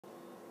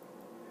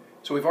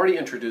So we've already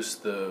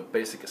introduced the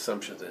basic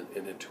assumptions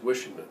and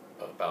intuition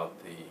about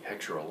the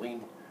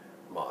Heckscher-Ohlin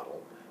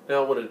model.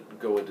 Now I want to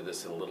go into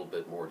this in a little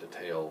bit more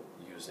detail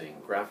using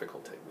graphical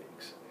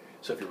techniques.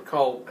 So if you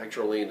recall,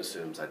 Heckscher-Ohlin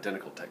assumes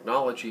identical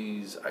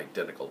technologies,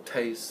 identical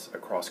tastes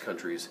across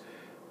countries,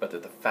 but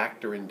that the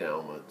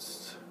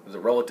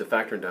relative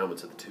factor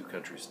endowments of the two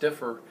countries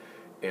differ,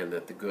 and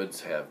that the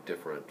goods have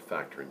different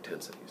factor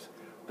intensities.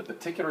 The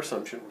particular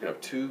assumption, we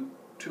have two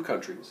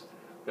countries.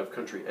 We have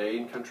country A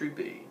and country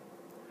B.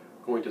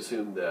 Going to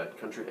assume that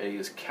country A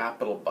is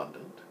capital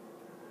abundant.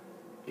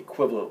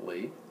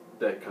 Equivalently,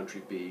 that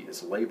country B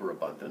is labor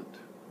abundant.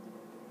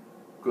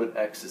 Good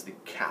X is the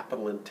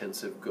capital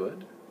intensive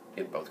good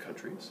in both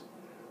countries.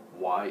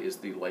 Y is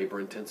the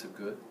labor intensive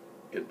good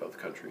in both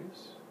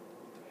countries.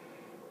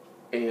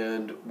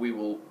 And we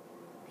will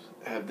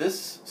have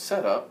this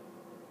set up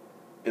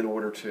in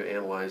order to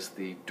analyze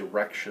the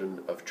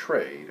direction of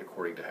trade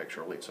according to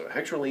Heckscher-Ohlin. So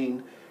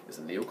Heckscher-Ohlin is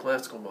a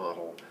neoclassical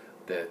model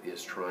that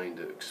is trying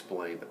to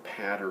explain the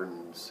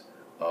patterns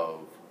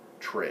of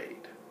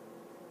trade.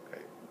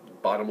 Okay.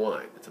 Bottom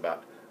line, it's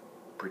about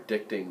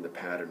predicting the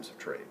patterns of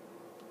trade.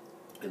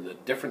 And the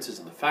differences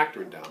in the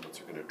factor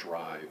endowments are going to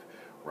drive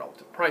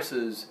relative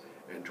prices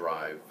and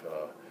drive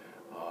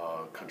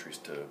countries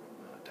to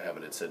have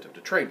an incentive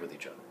to trade with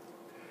each other.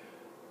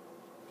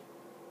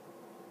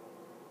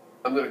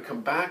 I'm going to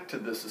come back to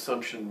this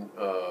assumption,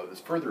 this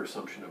further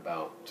assumption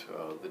about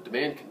the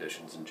demand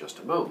conditions in just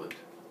a moment.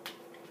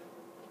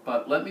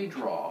 But let me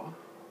draw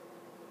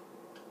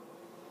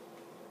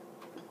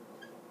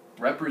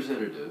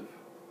representative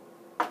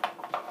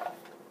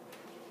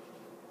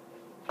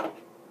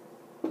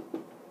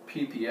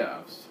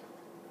PPFs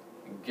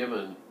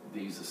given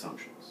these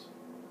assumptions.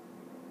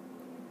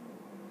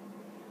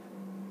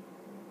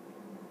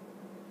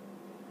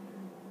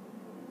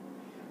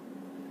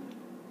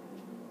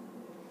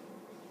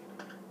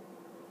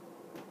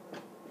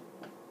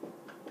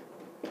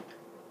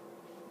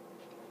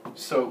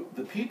 So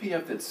the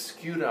PPF that's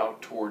skewed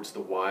out towards the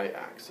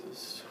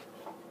y-axis,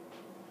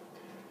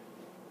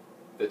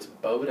 that's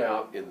bowed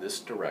out in this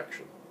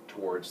direction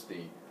towards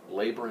the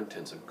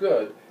labor-intensive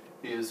good,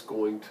 is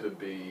going to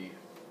be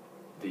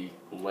the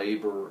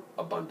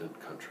labor-abundant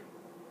country.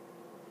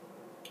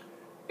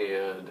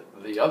 And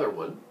the other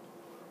one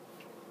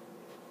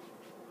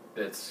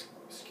that's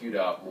skewed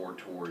out more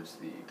towards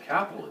the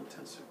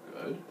capital-intensive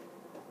good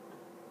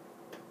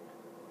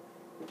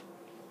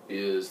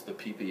is the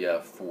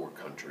PPF for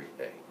country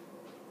A.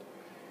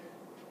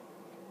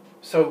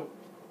 So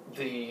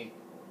the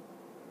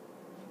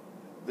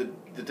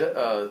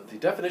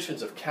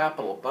definitions of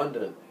capital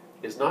abundant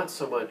is not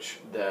so much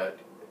that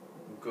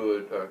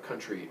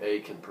country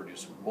A can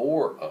produce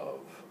more of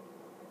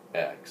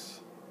X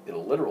in a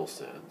literal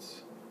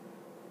sense,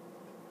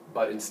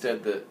 but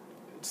instead that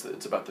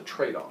it's about the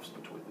trade-offs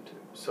between the two.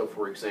 So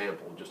for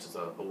example, just as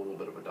a little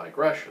bit of a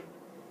digression,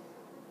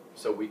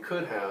 so we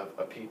could have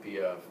a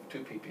PPF, two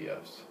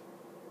PPFs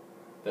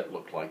that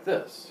looked like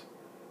this.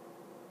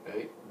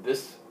 Okay?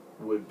 This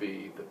would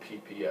be the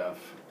PPF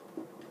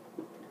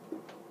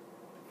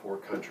for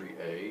country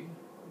A.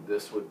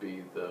 This would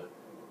be the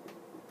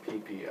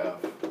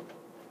PPF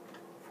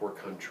for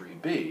country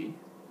B.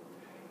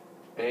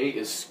 A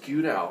is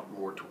skewed out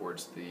more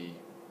towards the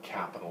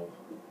capital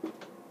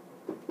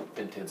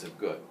intensive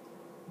good.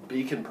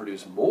 B can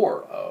produce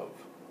more of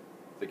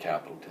the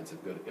capital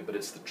intensive good, but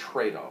it's the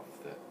trade-off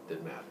that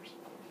matters.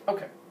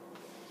 Okay,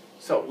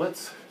 so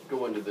let's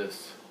go into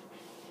this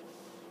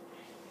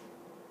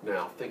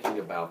now, thinking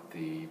about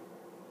the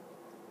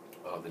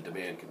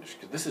demand condition,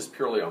 because this is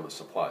purely on the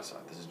supply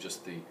side. This is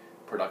just the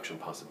production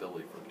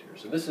possibility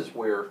frontiers, and this is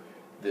where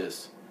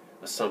this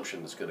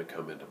assumption is going to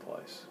come into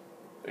play.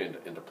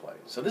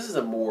 So this is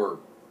a more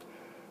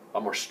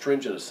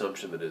stringent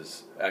assumption that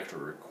is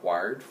actually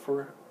required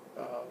for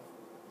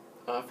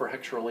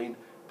Heckscher-Ohlin,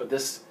 but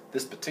this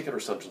particular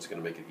assumption is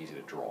going to make it easy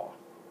to draw.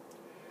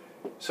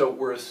 So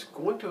we're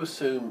going to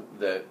assume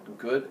that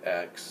good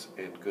X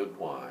and good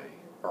Y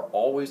are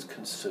always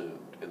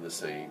consumed in the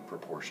same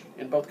proportion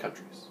in both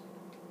countries.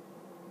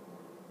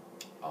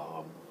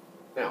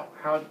 Now,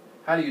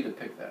 how do you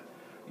depict that?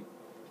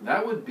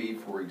 That would be,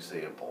 for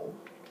example,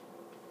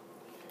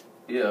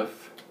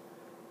 if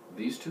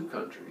these two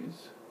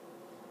countries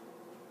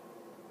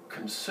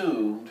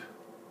consumed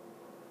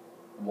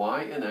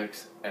Y and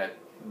X at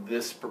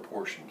this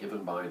proportion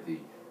given by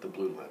the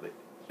blue line.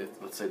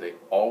 Let's say they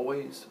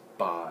always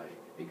buy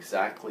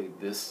exactly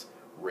this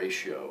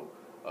ratio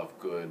of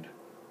good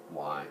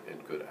Y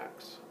and good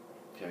X,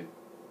 okay,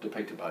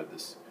 depicted by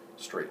this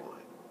straight line.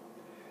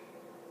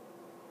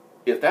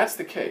 If that's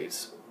the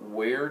case,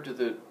 where do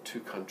the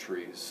two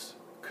countries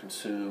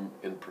consume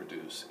and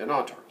produce in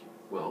autarky?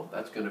 Well,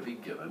 that's going to be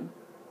given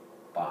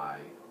by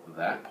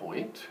that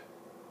point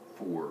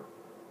for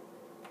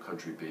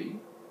country B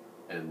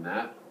and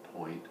that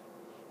point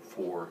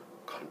for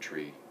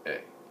country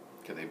A.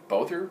 Okay, they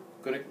both are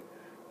going to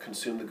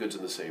consume the goods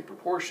in the same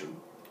proportion.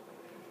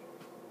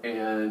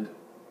 And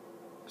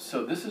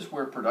so this is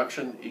where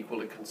production equal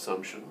to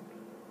consumption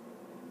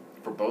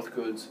for both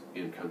goods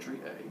in country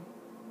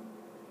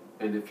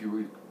A. And if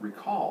you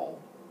recall,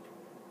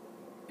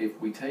 if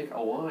we take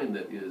a line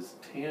that is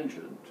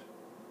tangent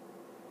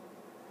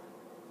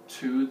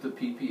to the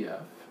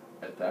PPF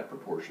at that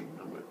proportion,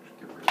 I'm going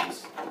to get rid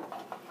of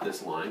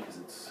this line because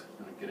it's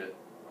going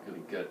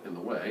to get in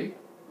the way.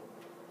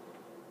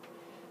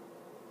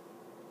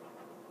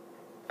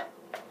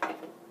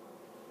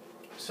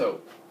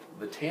 So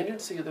the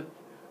tangency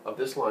of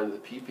this line of the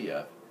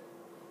PPF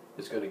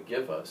is going to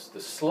give us the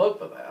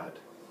slope of that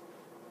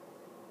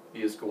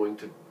is going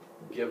to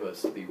give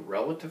us the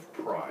relative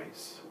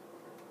price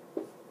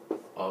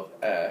of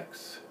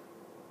X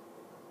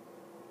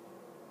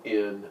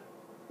in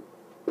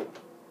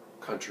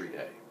country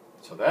A.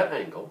 So that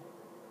angle,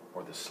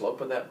 or the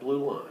slope of that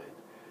blue line,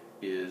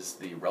 is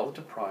the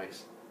relative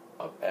price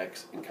of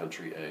X in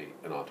country A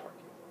in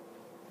autarky.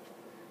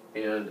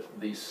 And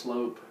the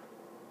slope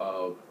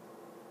of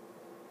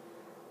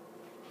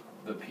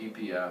the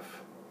PPF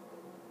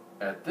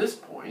at this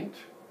point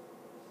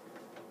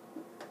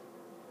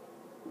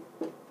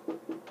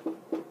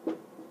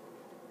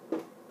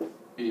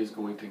is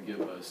going to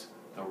give us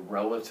the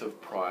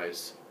relative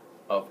price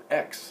of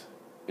X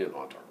in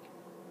autarky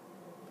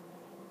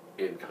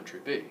in country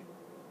B.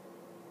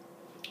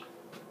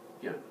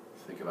 Again,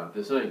 think about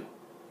this angle.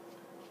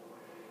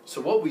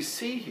 So what we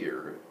see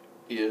here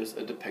is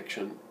a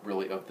depiction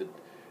really of the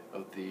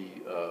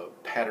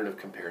pattern of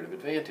comparative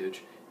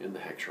advantage in the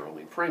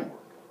Heckscher-Ohlin framework.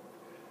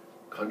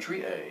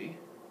 Country A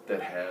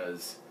that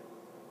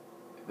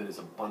is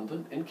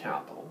abundant in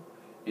capital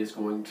is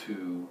going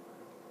to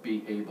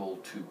be able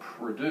to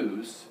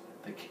produce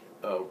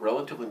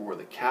relatively more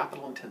the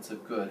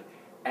capital-intensive good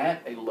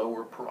at a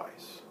lower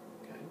price.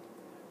 Okay?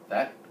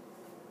 That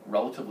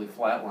relatively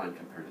flat line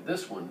compared to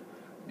this one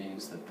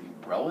means that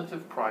the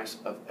relative price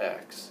of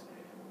X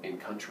in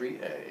country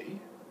A,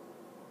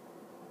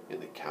 in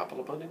the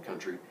capital-abundant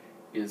country,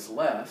 is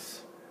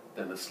less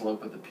than the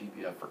slope of the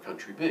PPF for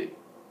country B.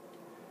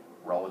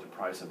 Relative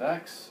price of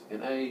X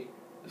in A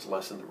is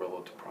less than the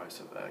relative price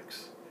of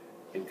X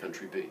in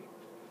country B.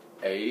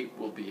 A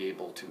will be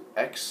able to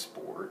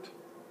export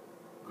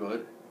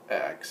good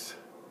X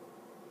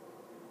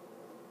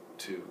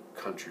to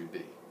country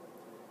B.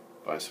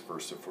 Vice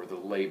versa for the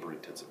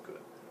labor-intensive good.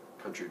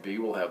 Country B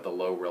will have the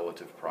low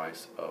relative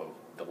price of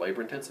the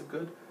labor-intensive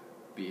good,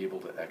 be able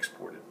to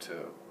export it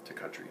to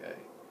country A.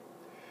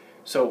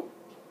 So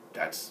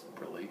that's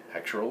really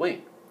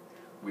Heckscher-Ohlin.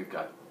 We've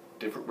got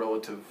different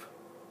relative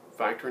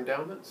factor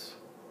endowments,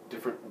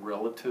 different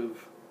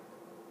relative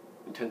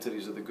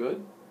intensities of the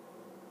good,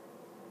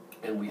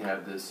 and we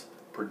have this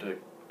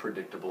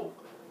predictable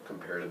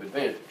comparative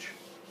advantage.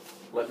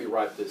 Let me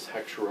write this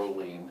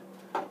Heckscher-Ohlin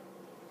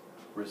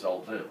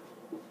result down.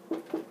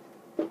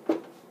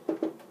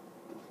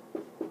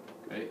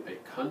 Okay, a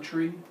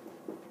country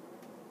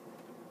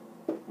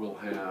will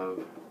have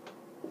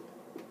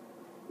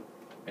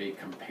a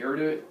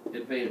comparative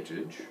advantage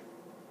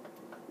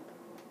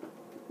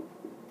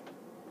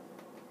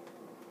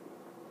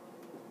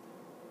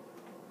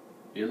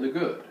in the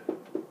good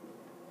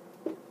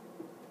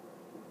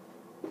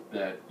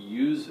that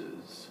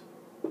uses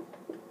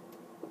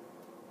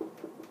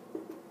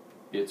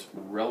its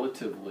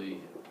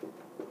relatively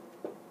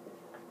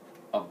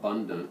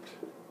abundant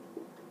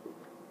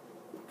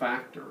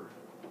factor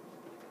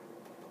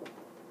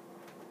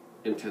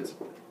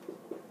intensively.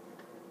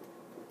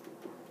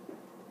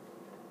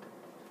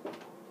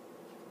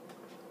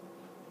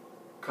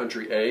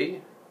 Country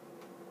A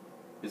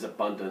is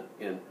abundant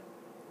in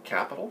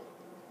capital,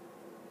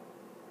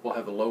 will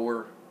have a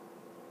lower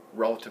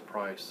relative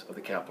price of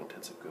the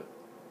capital-intensive good.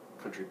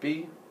 Country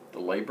B, the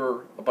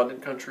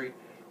labor-abundant country,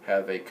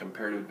 have a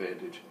comparative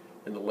advantage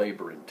in the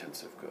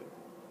labor-intensive good.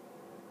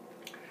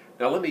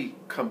 Now let me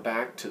come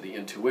back to the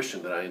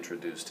intuition that I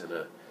introduced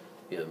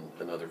in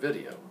another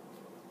video.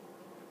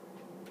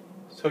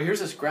 So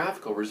here's this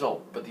graphical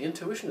result, but the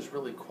intuition is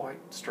really quite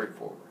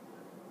straightforward.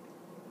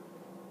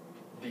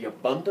 The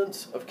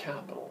abundance of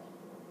capital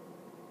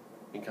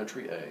in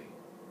country A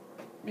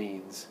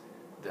means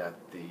that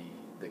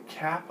the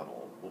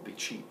capital will be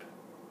cheap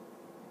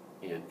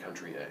in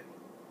country A.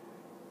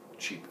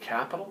 Cheap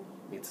capital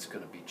means it's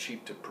going to be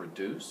cheap to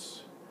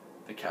produce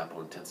the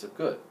capital-intensive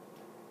good.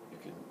 You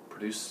can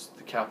produce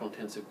the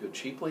capital-intensive good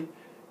cheaply,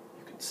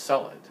 you can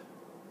sell it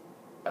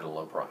at a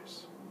low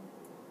price.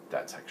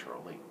 That's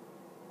Heckscher-Ohlin.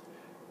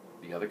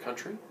 The other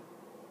country,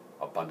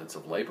 abundance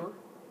of labor,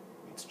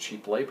 means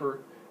cheap labor,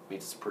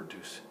 means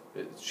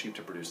it's cheap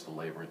to produce the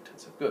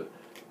labor-intensive good,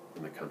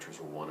 and the countries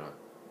will want to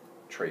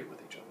trade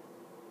with each other.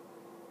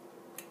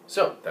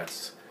 So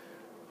that's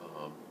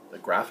a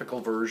graphical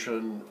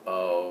version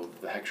of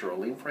the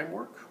Heckscher-Ohlin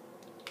framework,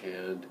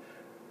 and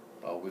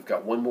we've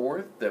got one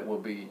more that will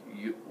be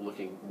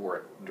looking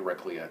more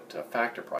directly at factor price.